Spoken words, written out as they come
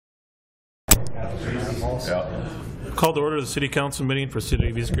Call to order the City Council meeting for City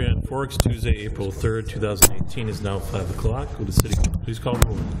of East Grand Forks, Tuesday, April 3rd, 2018 is now 5 o'clock. Will the City please call the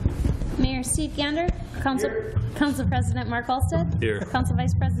roll? Mayor Steve Gander. Council President Mark Olsted. Here. Council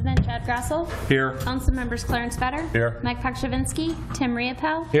Vice President Chad Grassel. Here. Council Members Clarence Vetter. Here. Mike Pakshavinsky. Tim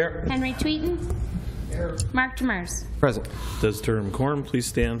Riopel. Here. Henry Tweeten. Here. Mark Demers. Present. Does term quorum please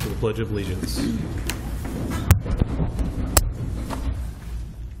stand for the Pledge of Allegiance?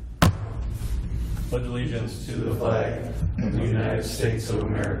 Pledge allegiance to the flag of the United States of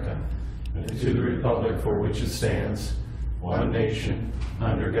America and to the republic for which it stands, one nation,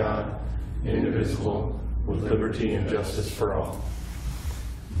 under God, indivisible, with liberty and justice for all.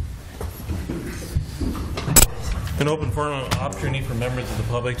 An open forum opportunity for members of the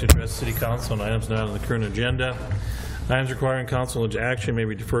public to address City Council on items not on the current agenda. Items requiring council action may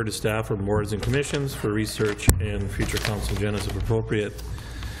be deferred to staff or boards and commissions for research and future council agendas if appropriate.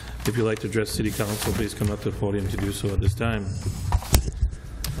 If you'd like to address City Council, please come up to the podium to do so at this time.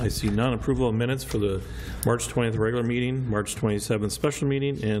 I see none. Approval of minutes for the March 20th regular meeting, March 27th special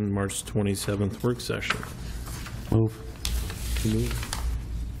meeting, and March 27th work session. Move.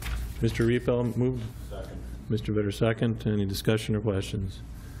 Mr. Riepel moved. Second. Mr. Vetter second. Any discussion or questions?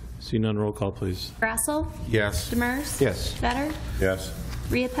 See none. Roll call, please. Grassel. Yes. Demers. Yes. Vetter. Yes.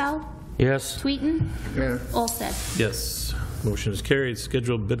 Riopel. Yes. Tweeten. Yes. Olsted. Yes. Motion is carried.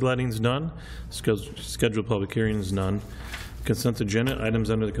 Scheduled bid lettings none. Scheduled public hearings none. Consent agenda. Items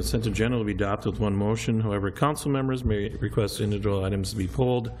under the consent agenda will be adopted with one motion. However, council members may request individual items to be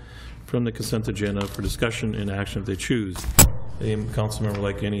pulled from the consent agenda for discussion and action if they choose. Any council member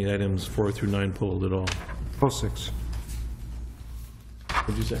like any items 4 through 9 pulled at all? Pull 6. What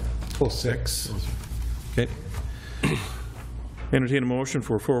did you say? Pull 6. Okay. Entertain a motion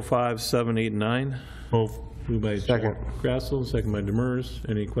for 4, 5, 7, 8, 9. Moved by Second. Grassel, second by Demers.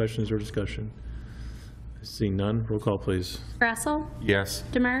 Any questions or discussion? Seeing none, roll call, please. Grassel. Yes.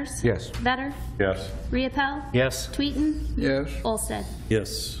 Demers. Yes. Vetter. Yes. Riopel. Yes. Tweeten. Yes. Olsted.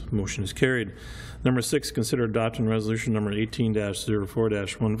 Yes, motion is carried. Number 6, consider adopting resolution number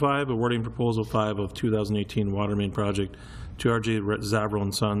 18-04-15, awarding proposal 5 of 2018 water main project to R.J. Zavro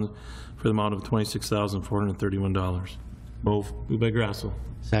and Sons for the amount of $26,431. Moved by Grassel.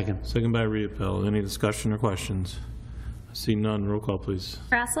 Second. Second by Riopel. Any discussion or questions? See none. Roll call, please.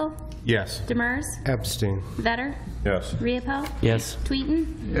 Grassel. Yes. Demers. Abstain. Vetter. Yes. Riopel. Yes. Tweeten.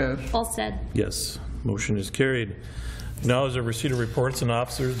 Yes. Olsted. Yes, motion is carried. Now is a receipt of reports and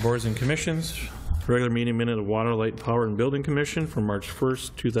officers, boards, and commissions. Regular meeting minute of Water, Light, Power, and Building Commission for March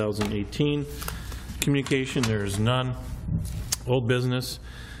 1st, 2018. Communication, there is none. Old business.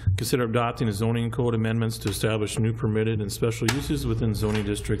 Consider adopting a zoning code amendments to establish new permitted and special uses within zoning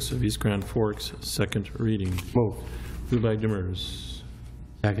districts of East Grand Forks. Second reading. Move. Moved by Demers.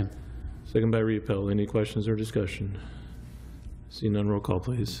 Second. Second by Riopel. Any questions or discussion? See none. Roll call,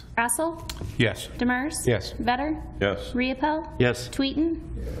 please. Grassel. Yes. Demers. Yes. Vetter. Yes. Riopel. Yes. Tweeten.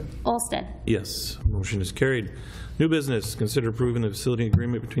 Olsted. Yes, motion is carried. New business, consider approving the facility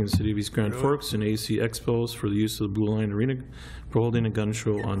agreement between the City of East Grand Forks and AC Expos for the use of the Blue Line Arena for holding a gun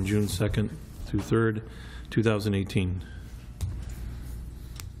show on June 2nd through 3rd, 2018.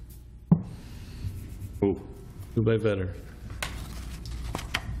 Moved by Vetter.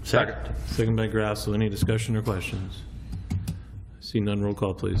 Second. Second by Grassel. Any discussion or questions? See none. Roll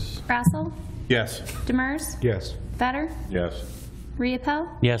call, please. Grassel. Yes. Demers. Yes. Vetter. Yes. Riopel.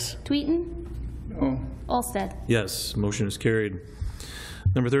 Yes. Tweeten. No. Olsted. Yes, motion is carried.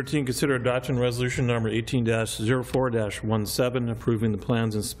 Number 13, consider adoption resolution number 18-04-17, approving the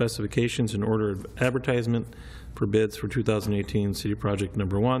plans and specifications in order of advertisement for bids for 2018 City Project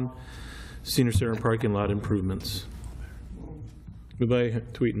Number 1, Senior Center Parking Lot Improvements. Moved by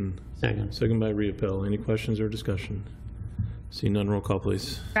Tweeten. Second. Second by Riopel. Any questions or discussion? Seeing none, roll call,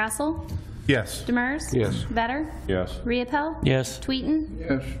 please. Grassel. Yes. Demers. Yes. Vetter. Yes. Riopel. Yes. Tweeten.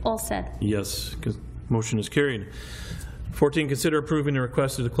 Yes. Olsted. Yes, motion is carried. 14, consider approving the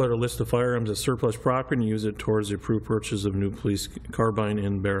request to declare a list of firearms as surplus property and use it towards the approved purchase of new police carbine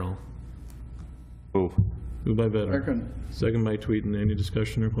and barrel. Move. Moved by Vetter. Second. Second by Tweeten. Any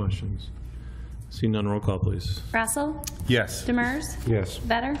discussion or questions? See none, roll call, please. Grassel. Yes. Demers. Yes.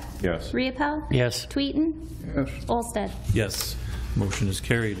 Vetter. Yes. Riopel. Yes. Tweeten. Yes. Olsted. Yes, motion is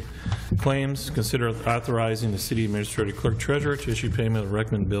carried. Claims, consider authorizing the city administrator clerk treasurer to issue payment of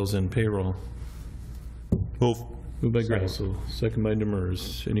recommended bills and payroll. Move. Moved by Grassel, second by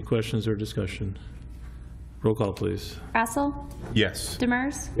Demers. Any questions or discussion? Roll call, please. Grassel. Yes.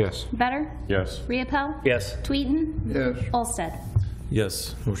 Demers. Yes. Vetter. Yes. Riopel. Yes. Tweeten. Yes. Olsted.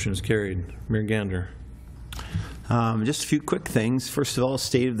 Yes, motion is carried. Mayor Gander. Just a few quick things. First of all,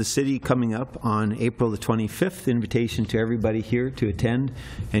 State of the City coming up on April the 25th. Invitation to everybody here to attend.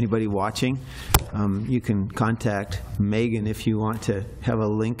 Anybody watching, you can contact Megan if you want to have a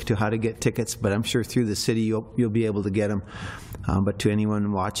link to how to get tickets, but I'm sure through the city you'll be able to get them. But to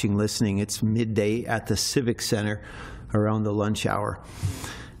anyone watching, listening, it's midday at the Civic Center around the lunch hour.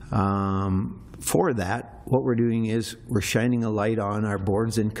 For that, what we're doing is we're shining a light on our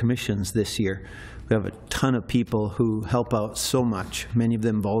boards and commissions this year. We have a ton of people who help out so much. Many of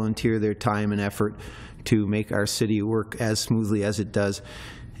them volunteer their time and effort to make our city work as smoothly as it does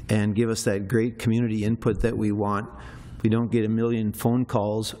and give us that great community input that we want. We don't get a million phone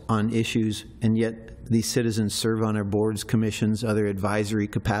calls on issues, and yet these citizens serve on our boards, commissions, other advisory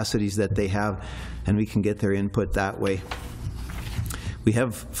capacities that they have, and we can get their input that way. We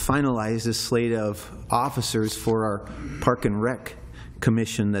have finalized a slate of officers for our Park and Rec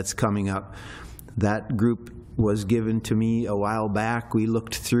Commission that's coming up. That group was given to me a while back. We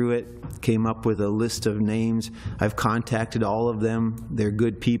looked through it, came up with a list of names. I've contacted all of them. They're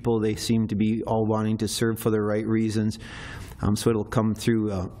good people. They seem to be all wanting to serve for the right reasons. So it'll come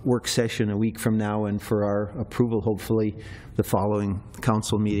through a work session a week from now, and for our approval, hopefully, the following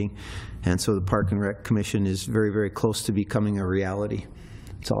council meeting. And so the Park and Rec Commission is very, very close to becoming a reality.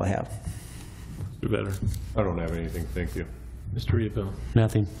 That's all I have. Mr. Better. I don't have anything, thank you. Mr. Riepel.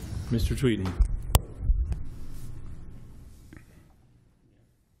 Nothing. Mr. Tweeden.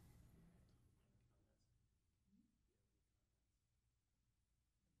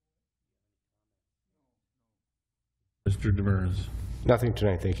 Mr. Demers. Nothing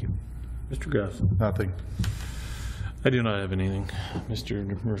tonight, thank you. Mr. Grass. Nothing. I do not have anything.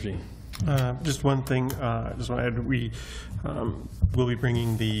 Mr. Murphy. Just one thing, I just want to add, we will be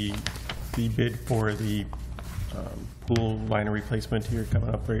bringing the bid for the pool liner replacement here coming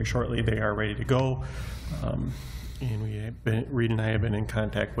up very shortly. They are ready to go, and we have been, Reed and I have been in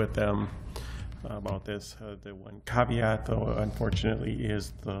contact with them about this. The one caveat, though, unfortunately,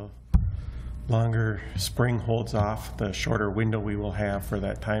 is the longer spring holds off, the shorter window we will have for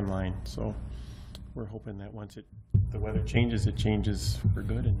that timeline. So we're hoping that once the weather changes, it changes for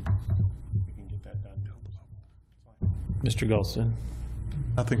good, and we can get that done. Mr. Gulston.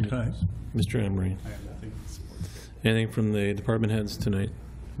 Nothing tonight. Mr. Emery. I have nothing. Anything from the department heads tonight?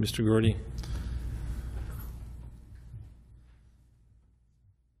 Mr. Gordy.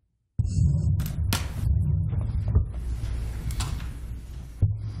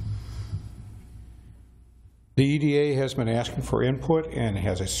 The EDA has been asking for input and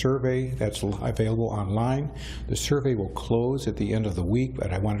has a survey that's available online. The survey will close at the end of the week,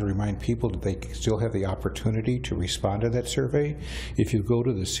 but I wanted to remind people that they still have the opportunity to respond to that survey. If you go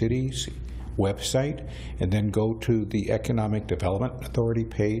to the city's website and then go to the Economic Development Authority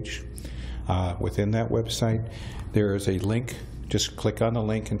page, within that website, there is a link. Just click on the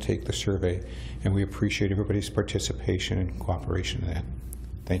link and take the survey. And we appreciate everybody's participation and cooperation in that.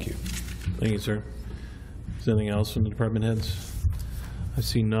 Thank you. Thank you, sir. Is there anything else from the department heads? I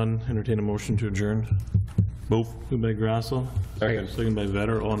see none. Entertain a motion to adjourn. Move. Moved by Grassel. Second. Second by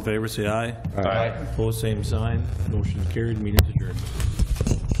Vetter. All in favor, say aye. Aye. Opposed, same sign. Motion is carried. Meeting is adjourned.